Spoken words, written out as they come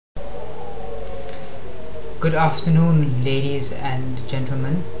Good afternoon, ladies and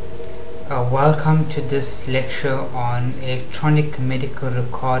gentlemen. Welcome to this lecture on electronic medical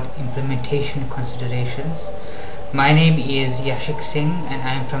record implementation considerations. My name is Yashik Singh and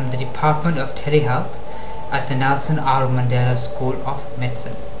I am from the Department of Telehealth at the Nelson R. Mandela School of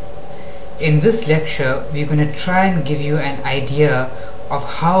Medicine. In this lecture, we're going to try and give you an idea of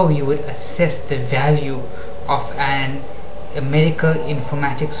how you would assess the value of a medical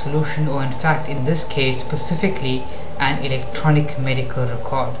informatics solution, or in fact in this case specifically an electronic medical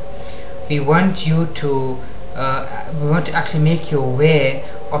record. We want to actually make you aware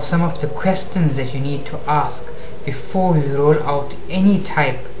of some of the questions that you need to ask before you roll out any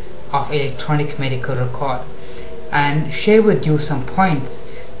type of electronic medical record, and share with you some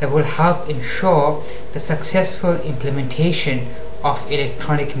points that will help ensure the successful implementation of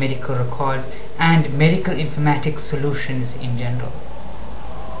electronic medical records and medical informatics solutions in general.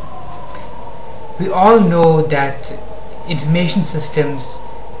 We all know that information systems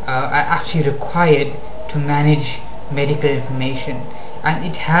are actually required to manage medical information, and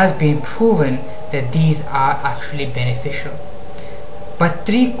it has been proven that these are actually beneficial. But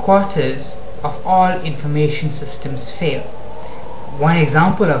 3/4 of all information systems fail. One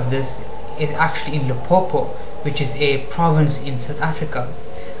example of this is actually in Limpopo, which is a province in South Africa.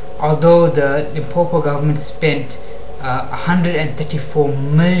 Although the Limpopo government spent 134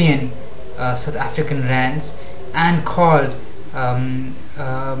 million South African rands and called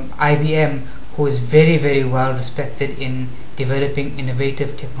IBM, who is very well respected in developing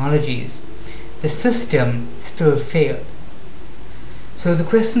innovative technologies, the system still failed. So the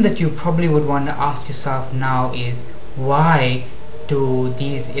question that you probably would want to ask yourself now is, why do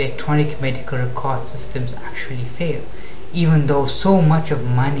these electronic medical record systems actually fail, even though so much of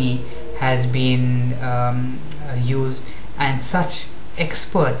money has been used and such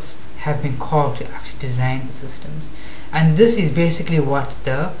experts have been called to actually design the systems? And this is basically what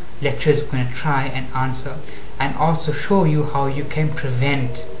the lecture is going to try and answer, and also show you how you can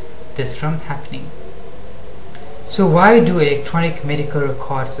prevent this from happening. So why do electronic medical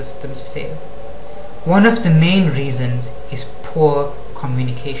record systems fail? One of the main reasons is poor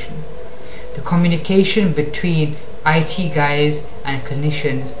communication. The communication between IT guys and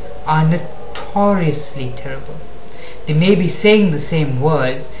clinicians are notoriously terrible. They may be saying the same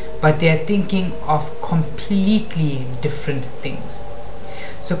words, but they are thinking of completely different things.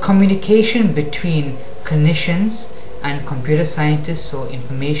 So communication between clinicians and computer scientists or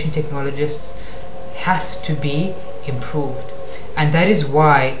information technologists has to be improved, and that is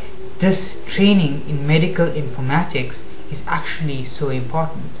why this training in medical informatics is actually so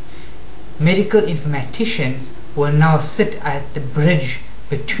important. Medical informaticians will now sit at the bridge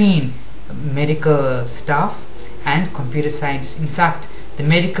between medical staff and computer science. In fact, the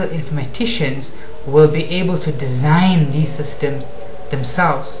medical informaticians will be able to design these systems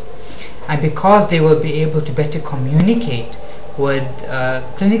themselves, and because they will be able to better communicate with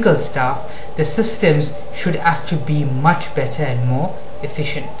clinical staff, the systems should actually be much better and more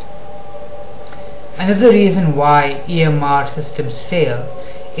efficient. Another reason why EMR systems fail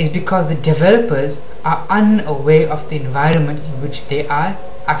is because the developers are unaware of the environment in which they are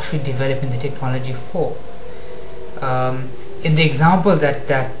actually developing the technology for. In the example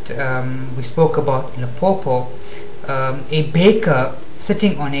that we spoke about in Limpopo, a baker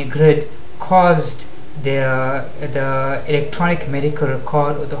sitting on a grid caused the electronic medical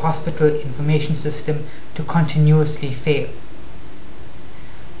record or the hospital information system to continuously fail.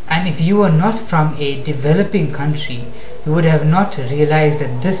 And if you were not from a developing country, you would have not realized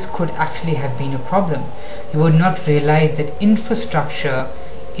that this could actually have been a problem. You would not realize that infrastructure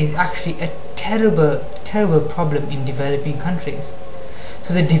is actually a terrible problem in developing countries.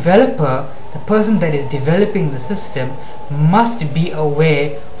 So the developer, the person that is developing the system, must be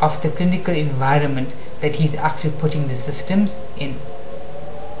aware of the clinical environment that he's actually putting the systems in.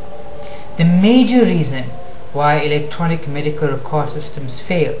 The major reason why electronic medical record systems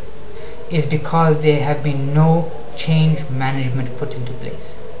fail is because there have been no change management put into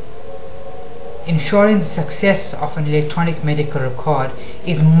place. Ensuring the success of an electronic medical record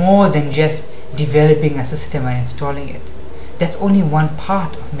is more than just developing a system and installing it. That's only one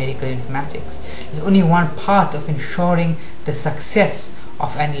part of medical informatics. It's only one part of ensuring the success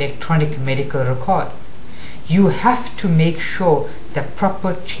of an electronic medical record. You have to make sure that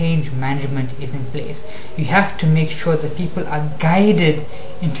proper change management is in place. You have to make sure that people are guided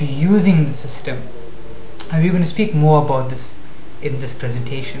into using the system. And we're going to speak more about this in this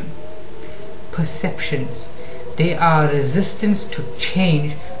presentation. Perceptions. They are resistance to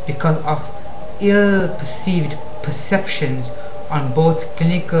change because of ill-perceived perceptions on both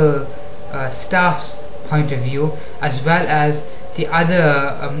clinical staff's point of view, as well as the other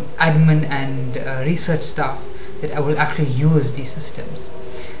admin and research staff that will actually use these systems.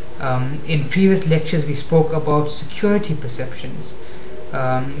 In previous lectures we spoke about security perceptions.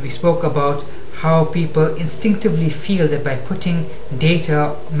 We spoke about how people instinctively feel that by putting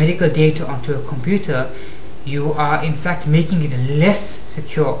data, medical data, onto a computer, you are in fact making it less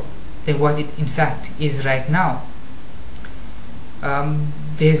secure than what it in fact is right now.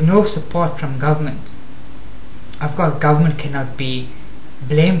 There is no support from government. Of course, government cannot be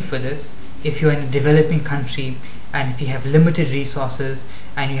blamed for this. If you're in a developing country and if you have limited resources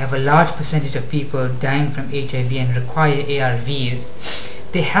and you have a large percentage of people dying from HIV and require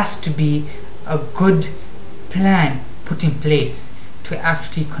ARVs, there has to be a good plan put in place to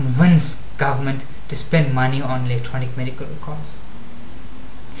actually convince government to spend money on electronic medical records.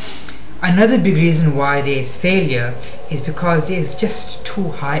 Another big reason why there is failure is because there is just too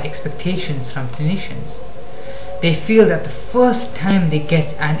high expectations from clinicians. They feel that the first time they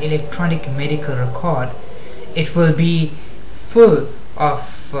get an electronic medical record, it will be full of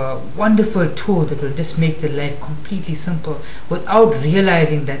wonderful tools that will just make their life completely simple, without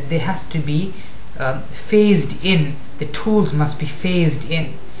realizing that there has to be phased in. The tools must be phased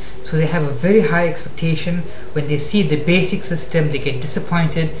in. So they have a very high expectation. When they see the basic system, they get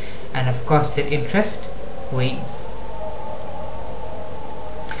disappointed, and of course their interest wanes.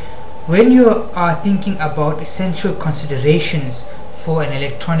 When you are thinking about essential considerations for an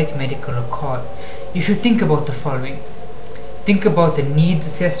electronic medical record, you should think about the following. Think about the needs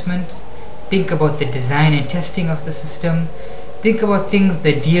assessment, think about the design and testing of the system, think about things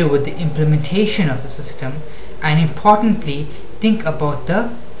that deal with the implementation of the system, and importantly, think about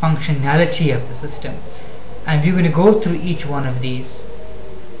the functionality of the system. And we're going to go through each one of these.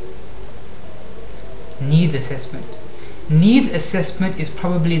 Needs assessment. Needs assessment is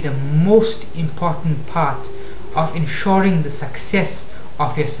probably the most important part of ensuring the success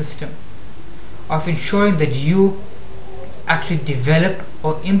of your system, of ensuring that you actually develop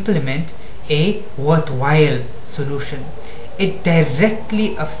or implement a worthwhile solution. It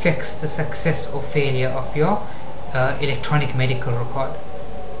directly affects the success or failure of your electronic medical record.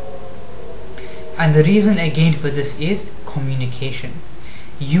 And the reason again for this is communication.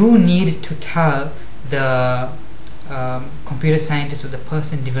 You need to tell the computer scientist or the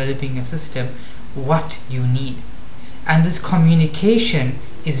person developing your system what you need, and this communication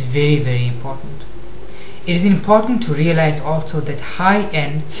is very, very important. It is important to realize also that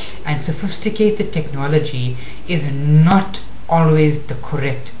high-end and sophisticated technology is not always the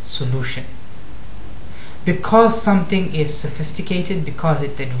correct solution. Because something is sophisticated, because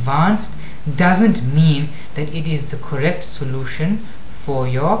it's advanced, doesn't mean that it is the correct solution for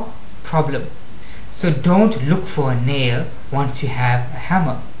your problem. So don't look for a nail once you have a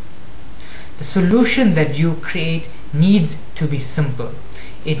hammer. The solution that you create needs to be simple.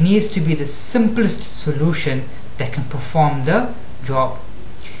 It needs to be the simplest solution that can perform the job.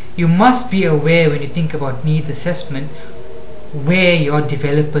 You must be aware, when you think about needs assessment, where your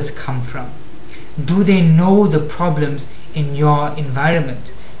developers come from. Do they know the problems in your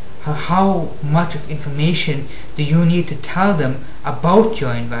environment? How much of information do you need to tell them about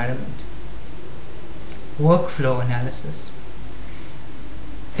your environment? Workflow analysis.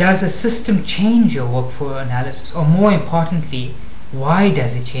 Does a system change your workflow analysis? Or more importantly, why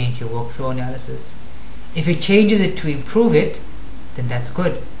does it change your workflow analysis? If it changes it to improve it, then that's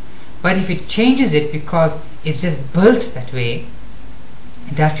good. But if it changes it because it's just built that way,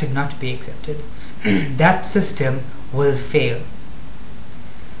 that should not be accepted. That system will fail.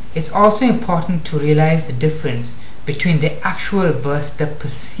 It's also important to realize the difference between the actual versus the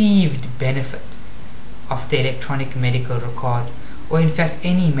perceived benefit of the electronic medical record, or in fact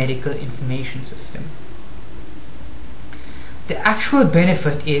any medical information system. The actual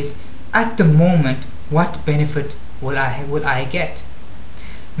benefit is, at the moment, what benefit will I get?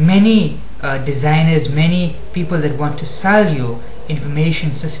 Many designers, many people that want to sell you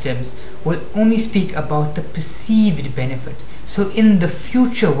information systems will only speak about the perceived benefit. So in the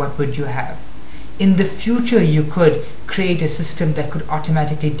future, what would you have? In the future, you could create a system that could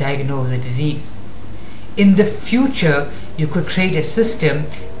automatically diagnose a disease. In the future, you could create a system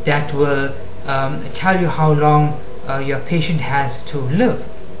that will tell you how long your patient has to live.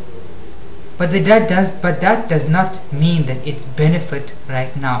 But that does not mean that it's benefit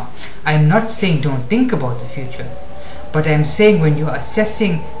right now. I'm not saying don't think about the future, but I'm saying when you're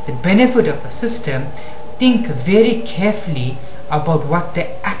assessing the benefit of a system, think very carefully about what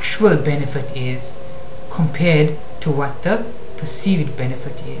the actual benefit is compared to what the perceived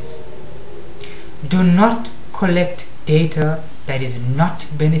benefit is. Do not collect data that is not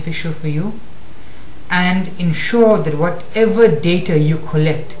beneficial for you, and ensure that whatever data you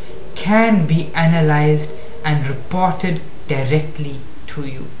collect can be analyzed and reported directly to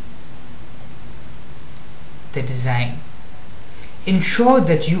you. The design. Ensure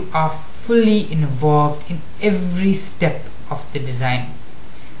that you are fully involved in every step of the design.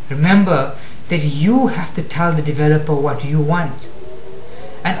 Remember that you have to tell the developer what you want.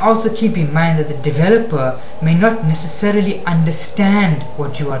 And also keep in mind that the developer may not necessarily understand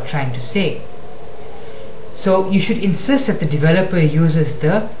what you are trying to say. So you should insist that the developer uses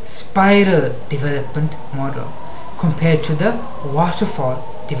the spiral development model compared to the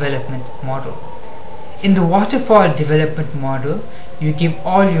waterfall development model. In the waterfall development model, you give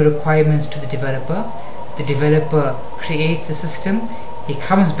all your requirements to the developer creates a system, he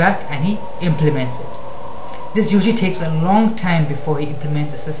comes back and he implements it. This usually takes a long time before he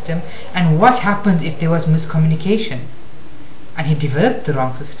implements a system, and what happens if there was miscommunication and he developed the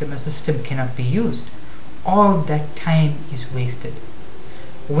wrong system and the system cannot be used? All that time is wasted.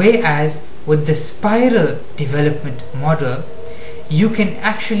 Whereas with the spiral development model, you can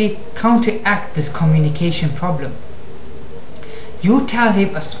actually counteract this communication problem. You tell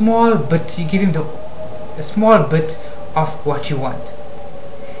him a small bit, you give him a small bit of what you want.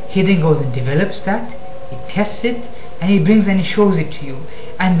 He then goes and develops that, he tests it, and he brings and he shows it to you.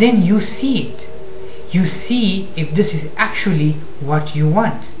 And then you see it. You see if this is actually what you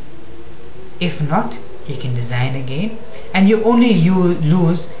want. If not, you can design again, and you only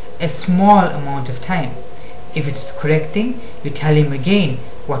lose a small amount of time. If it's the correct thing, you tell him again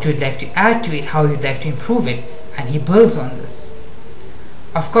what you'd like to add to it, how you'd like to improve it, and he builds on this.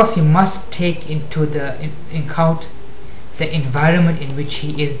 Of course, he must take into account the environment in which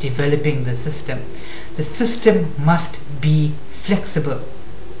he is developing the system. The system must be flexible.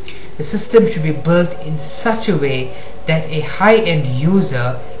 The system should be built in such a way that a high-end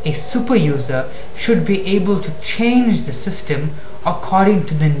user, a super user, should be able to change the system according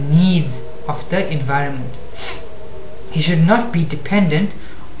to the needs of the environment. He should not be dependent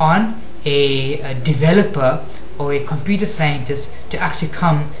on a developer or a computer scientist to actually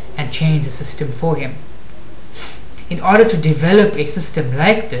come and change the system for him. In order to develop a system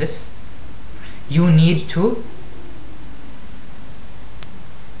like this, you need to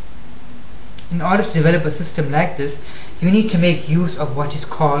make use of what is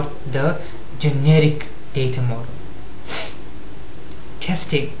called the generic data model.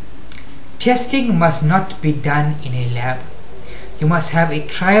 Testing. Testing must not be done in a lab. You must have a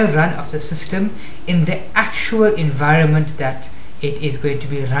trial run of the system in the actual environment that it is going to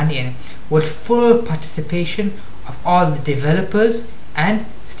be run in, with full participation of all the developers and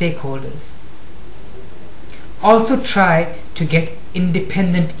stakeholders. Also try to get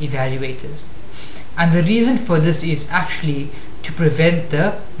independent evaluators. And the reason for this is actually to prevent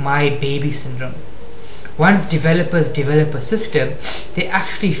the my baby syndrome. Once developers develop a system, they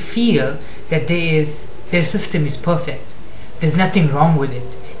actually feel that their system is perfect. There's nothing wrong with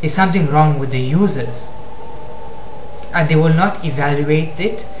it. There's something wrong with the users. And they will not evaluate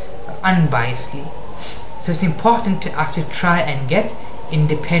it unbiasedly. So it's important to actually try and get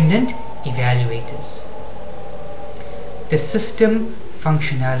independent evaluators. The system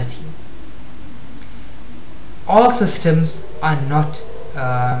functionality. All systems are not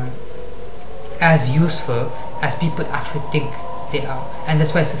as useful as people actually think they are, and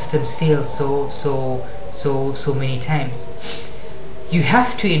that's why systems fail so many times. You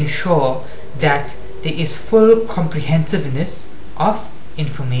have to ensure that there is full comprehensiveness of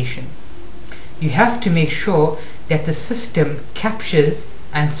information. You have to make sure that the system captures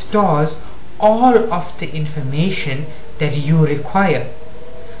and stores all of the information that you require.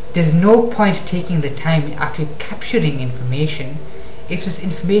 There's no point taking the time in actually capturing information if this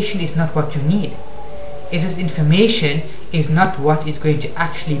information is not what you need, if this information is not what is going to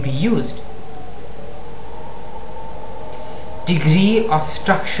actually be used. Degree of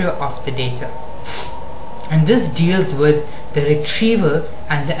structure of the data. And this deals with the retrieval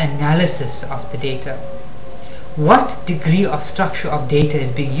and the analysis of the data. What degree of structure of data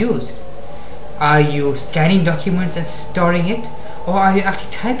is being used? Are you scanning documents and storing it, or are you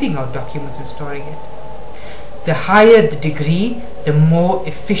actually typing out documents and storing it? The higher the degree, the more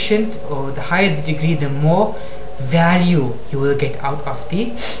efficient, or the higher the degree, the more value you will get out of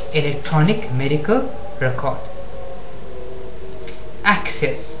the electronic medical record.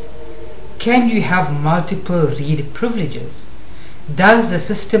 Access. Can you have multiple read privileges? Does the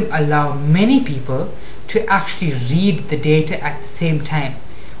system allow many people to actually read the data at the same time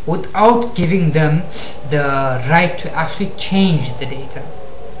without giving them the right to actually change the data?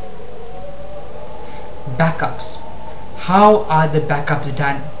 Backups. How are the backups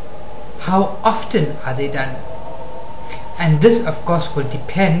done? How often are they done? And this of course will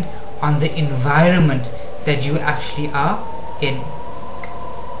depend on the environment that you actually are in.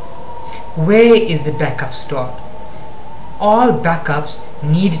 Where is the backup stored? All backups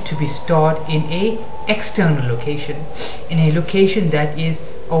need to be stored in an external location, in a location that is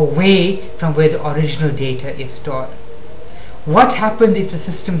away from where the original data is stored. What happens if the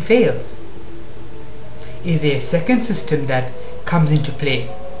system fails? Is there a second system that comes into play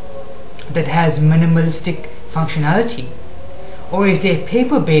that has minimalistic functionality? Or is there a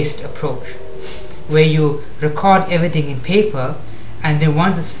paper-based approach where you record everything in paper and then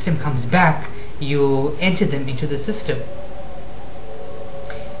once the system comes back you enter them into the system?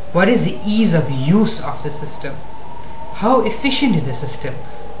 What is the ease of use of the system? How efficient is the system?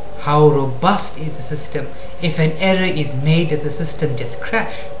 How robust is the system? If an error is made, does the system just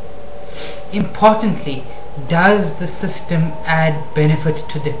crash? Importantly, does the system add benefit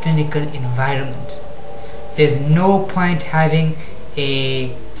to the clinical environment? There's no point having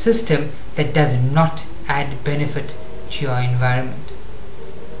a system that does not add benefit to your environment.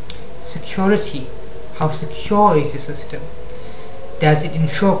 Security. How secure is the system? Does it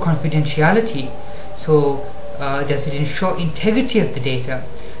ensure confidentiality? So does it ensure integrity of the data?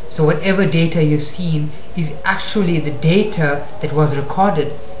 So whatever data you've seen is actually the data that was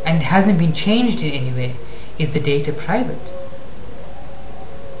recorded and hasn't been changed in any way. Is the data private?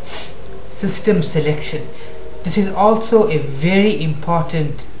 System selection. This is also a very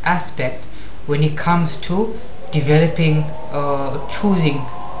important aspect when it comes to developing choosing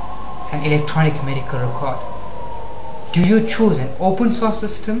an electronic medical record. Do you choose an open source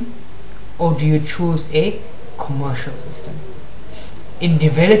system or do you choose a commercial system? In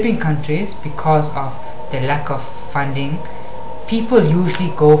developing countries, because of the lack of funding, people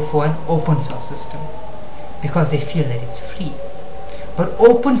usually go for an open source system because they feel that it's free. But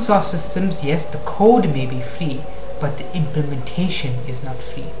open source systems, yes, the code may be free, but the implementation is not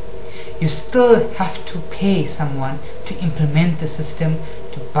free. You still have to pay someone to implement the system,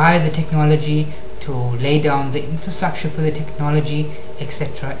 to buy the technology, to lay down the infrastructure for the technology,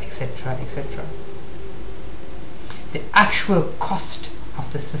 etc., etc., etc. The actual cost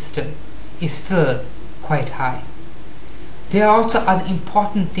of the system is still quite high. There are also other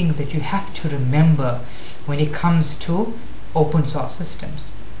important things that you have to remember when it comes to open source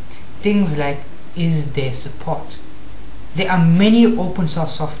systems. Things like, is there support? There are many open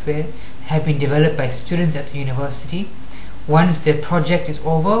source software that have been developed by students at the university. Once their project is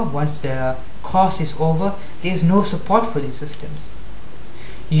over, once the course is over, there is no support for these systems.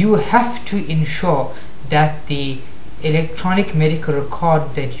 You have to ensure that the electronic medical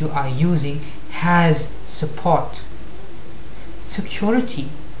record that you are using has support. Security.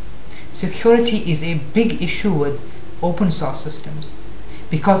 Security is a big issue with open source systems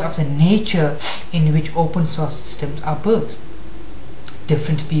because of the nature in which open source systems are built.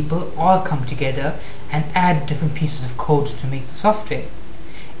 Different people all come together and add different pieces of code to make the software.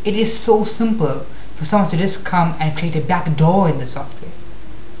 It is so simple for someone to just come and create a back door in the software.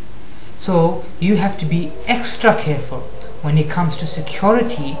 So you have to be extra careful when it comes to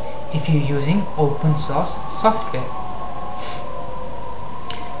security if you're using open source software.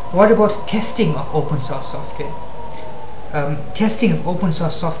 What about testing of open source software? Testing of open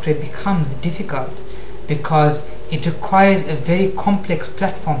source software becomes difficult because it requires a very complex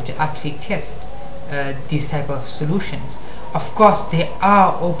platform to actually test these type of solutions. Of course, there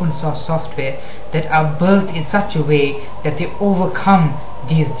are open source software that are built in such a way that they overcome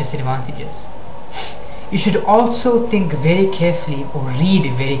these disadvantages. You should also think very carefully or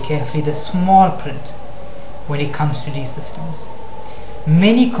read very carefully the small print when it comes to these systems.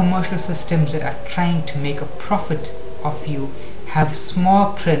 Many commercial systems that are trying to make a profit of you have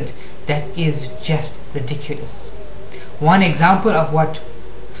small print that is just ridiculous. One example of what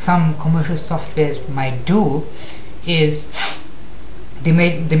some commercial softwares might do is they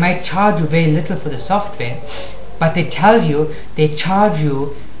might charge you very little for the software, but they tell you they charge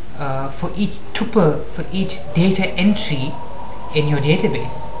you for each tuple, for each data entry in your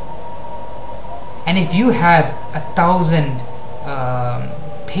database. And if you have 1,000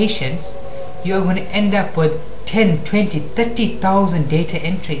 patients, you're going to end up with 10, 20, 30,000 data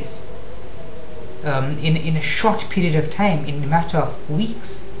entries in a short period of time, in a matter of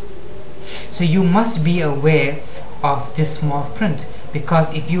weeks. So you must be aware of this small print,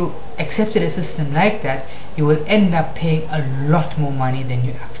 because if you accepted a system like that, you will end up paying a lot more money than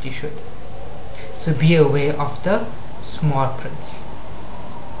you actually should. So be aware of the small prints.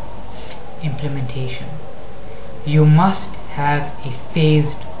 Implementation. You must have a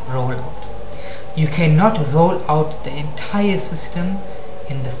phased rollout. You cannot roll out the entire system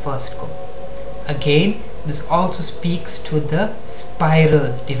in the first go. Again, this also speaks to the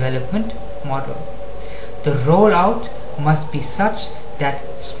spiral development model. The rollout must be such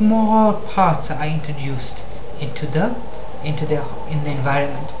that small parts are introduced into the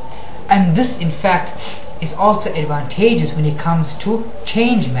environment, and this in fact is also advantageous when it comes to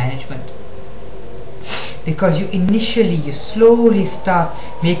change management, because you slowly start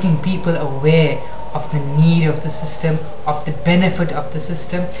making people aware of the need of the system, of the benefit of the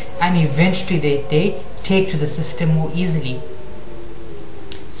system, and eventually they take to the system more easily.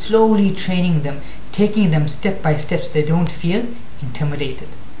 Slowly training them, taking them step by step so they don't feel intimidated.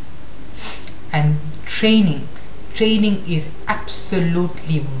 And training is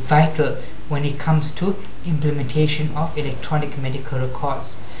absolutely vital when it comes to implementation of electronic medical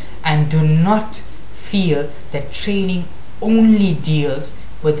records. And do not feel that training only deals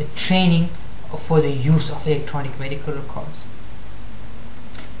with the training for the use of electronic medical records.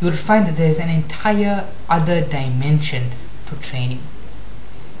 You will find that there is an entire other dimension to training.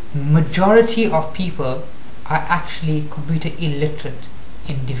 Majority of people are actually computer illiterate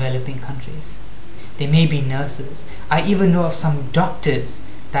in developing countries. They may be nurses. I even know of some doctors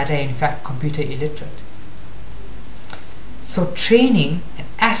that are in fact computer illiterate. So training, an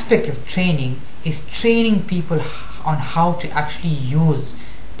aspect of training, is training people on how to actually use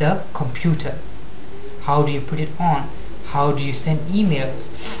the computer. How do you put it on? How do you send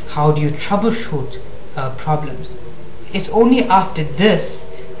emails? How do you troubleshoot problems? It's only after this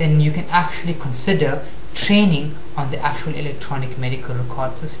then you can actually consider training on the actual electronic medical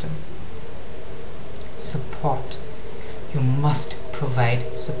record system. Support. You must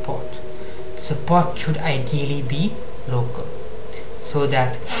provide support. Support should ideally be local, so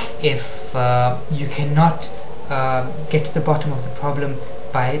that if you cannot get to the bottom of the problem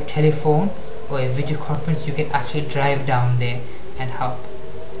by telephone or a video conference, you can actually drive down there and help.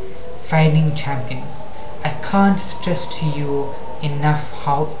 Finding champions. I can't stress to you enough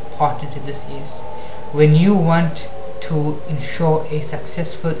how important this is. When you want to ensure a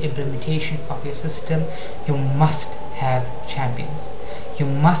successful implementation of your system, you must have champions. You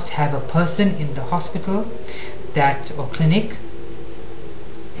must have a person in the hospital or clinic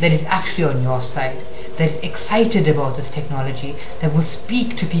that is actually on your side, that is excited about this technology, that will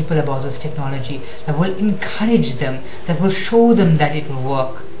speak to people about this technology, that will encourage them, that will show them that it will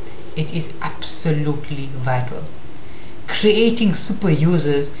work. It is absolutely vital. Creating super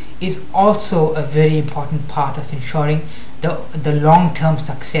users is also a very important part of ensuring the long-term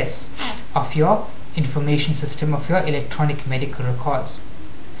success of your information system, of your electronic medical records.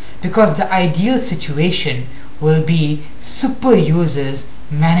 Because the ideal situation will be super users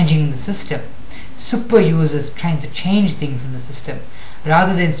managing the system, super users trying to change things in the system,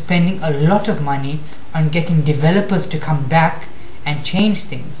 rather than spending a lot of money on getting developers to come back and change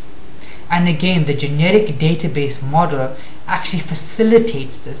things. And again, the generic database model actually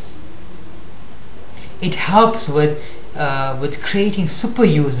facilitates this. It helps with creating super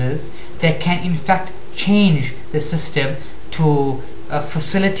users that can in fact change the system to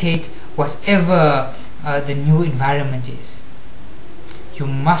facilitate whatever the new environment is. You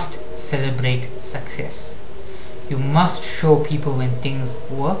must celebrate success. You must show people when things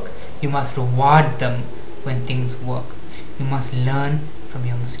work. You must reward them when things work. You must learn from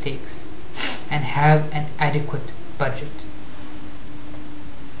your mistakes and have an adequate budget.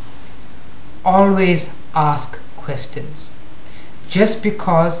 Always ask questions. Just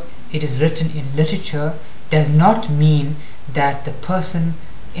because it is written in literature does not mean that the person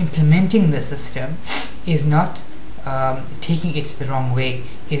implementing the system is not taking it the wrong way,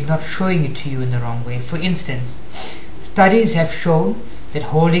 is not showing it to you in the wrong way. For instance, studies have shown that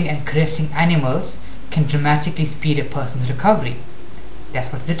holding and caressing animals can dramatically speed a person's recovery.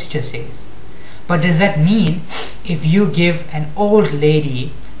 That's what literature says. But does that mean if you give an old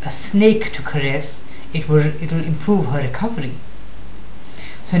lady a snake to caress, it will improve her recovery?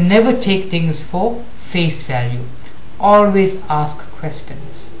 So never take things for face value. Always ask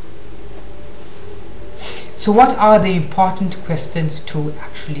questions. So what are the important questions to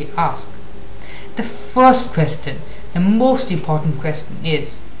actually ask? The first question, the most important question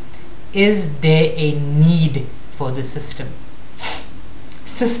is there a need for the system?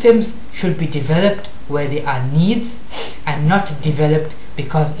 Systems should be developed where there are needs, and not developed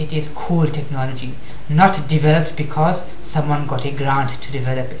because it is cool technology, not developed because someone got a grant to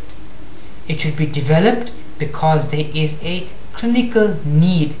develop it. It should be developed because there is a clinical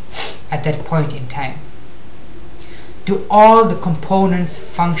need at that point in time. Do all the components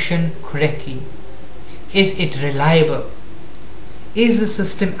function correctly? Is it reliable? Is the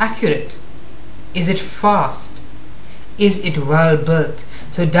system accurate? Is it fast? Is it well built?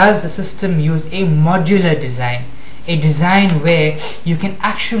 So does the system use a modular design? A design where you can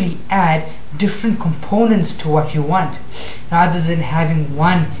actually add different components to what you want, rather than having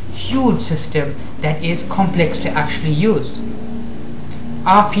one huge system that is complex to actually use.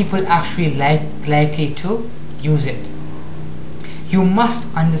 Are people actually likely to use it? You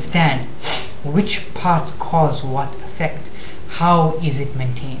must understand which parts cause what effect. How is it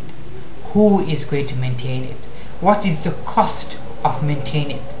maintained? Who is going to maintain it? What is the cost of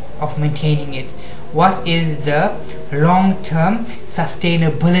maintaining it? What is the long-term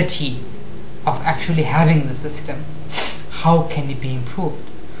sustainability of actually having the system? How can it be improved?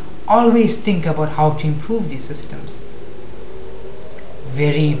 Always think about how to improve these systems.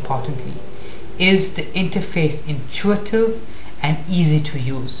 Very importantly, is the interface intuitive and easy to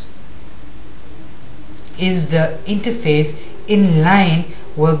use? Is the interface in line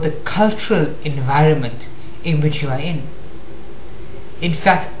with the cultural environment in which you are in? In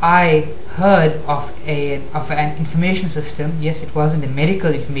fact, I heard of an information system. Yes, it wasn't a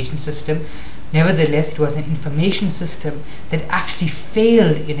medical information system. Nevertheless, it was an information system that actually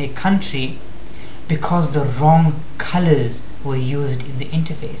failed in a country because the wrong colors were used in the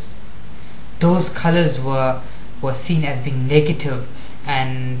interface. Those colors were seen as being negative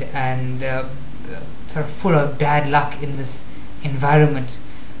and sort of full of bad luck in this environment,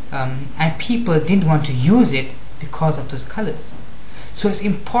 and people didn't want to use it because of those colors. So it's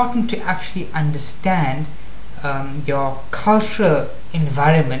important to actually understand your cultural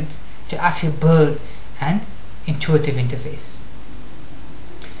environment to actually build an intuitive interface.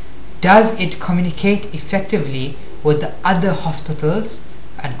 Does it communicate effectively with the other hospitals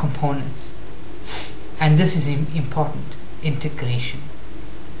and components? And this is important. Integration.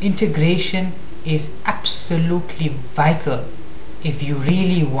 Integration is absolutely vital if you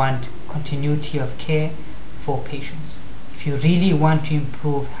really want continuity of care for patients. If you really want to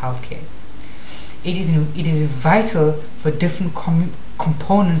improve healthcare, it is vital for different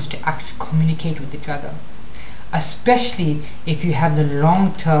components to actually communicate with each other, especially if you have the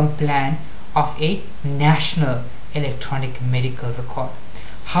long-term plan of a national electronic medical record.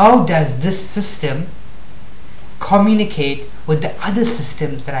 How does this system communicate with the other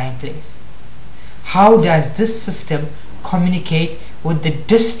systems that are in place? How does this system communicate with the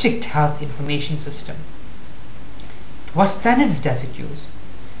district health information system? What standards does it use?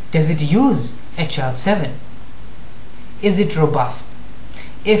 Does it use HL7? Is it robust?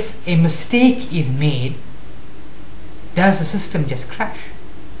 If a mistake is made, does the system just crash?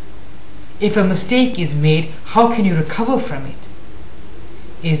 If a mistake is made, how can you recover from it?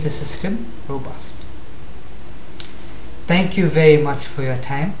 Is the system robust? Thank you very much for your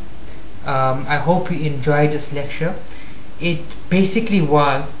time. I hope you enjoyed this lecture. It basically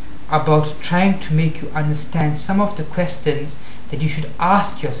was about trying to make you understand some of the questions that you should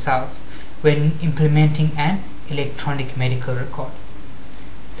ask yourself when implementing an electronic medical record.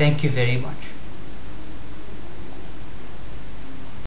 Thank you very much.